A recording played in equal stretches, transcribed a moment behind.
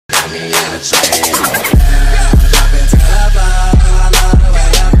Hey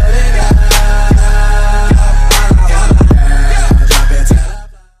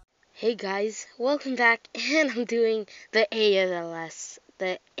guys, welcome back, and I'm doing the ALS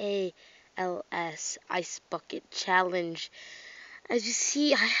Ice Bucket Challenge. As you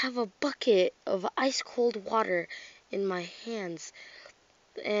see, I have a bucket of ice cold water in my hands,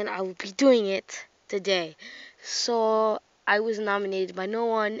 and I will be doing it today. So, I was nominated by no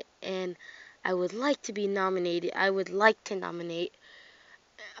one, and I would like to be nominated. I would like to nominate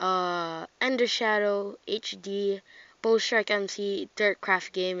Ender Shadow, HD, Bowstrike MC,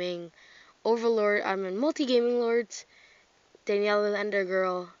 Dirtcraft Gaming, Overlord, Multi Gaming Lords, Danielle the Ender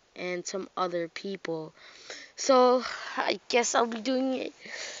Girl, and some other people. So, I guess I'll be doing it.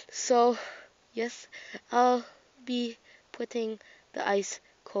 So, yes, I'll be putting the ice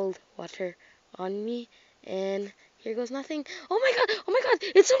cold water on me, and here goes nothing. Oh my god,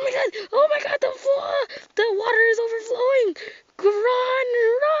 it's on my head. Oh my god, the water is overflowing. Run,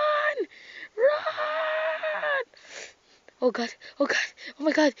 run, run. Oh god, oh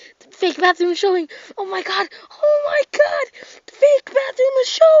my god, the fake bathroom is showing. Oh my god, the fake bathroom is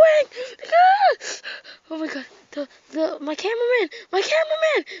showing. Ah! Oh my god, my cameraman.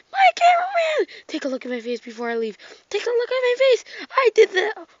 Take a look at my face before I leave. Take a look at my face. I did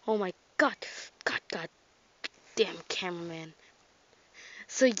that. Oh my god, damn cameraman.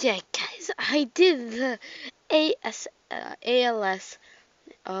 So yeah, guys, I did the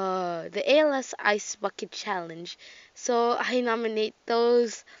ALS Ice Bucket Challenge. So I nominate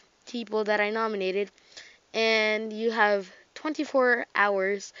those people that I nominated, and you have 24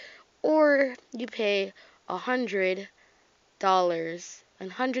 hours, or you pay $100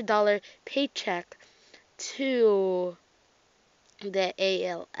 paycheck to the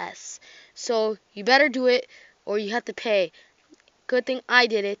ALS. So you better do it, or you have to pay. Good thing I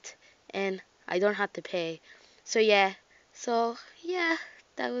did it, and I don't have to pay. So yeah,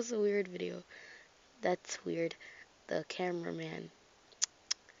 that was a weird video. That's weird. The cameraman.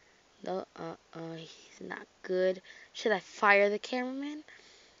 No, he's not good. Should I fire the cameraman?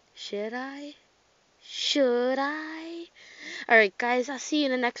 Should I? Alright, guys, I'll see you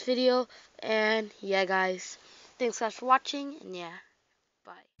in the next video. And yeah, guys, thanks guys for watching. And yeah,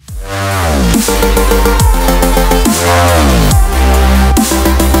 bye.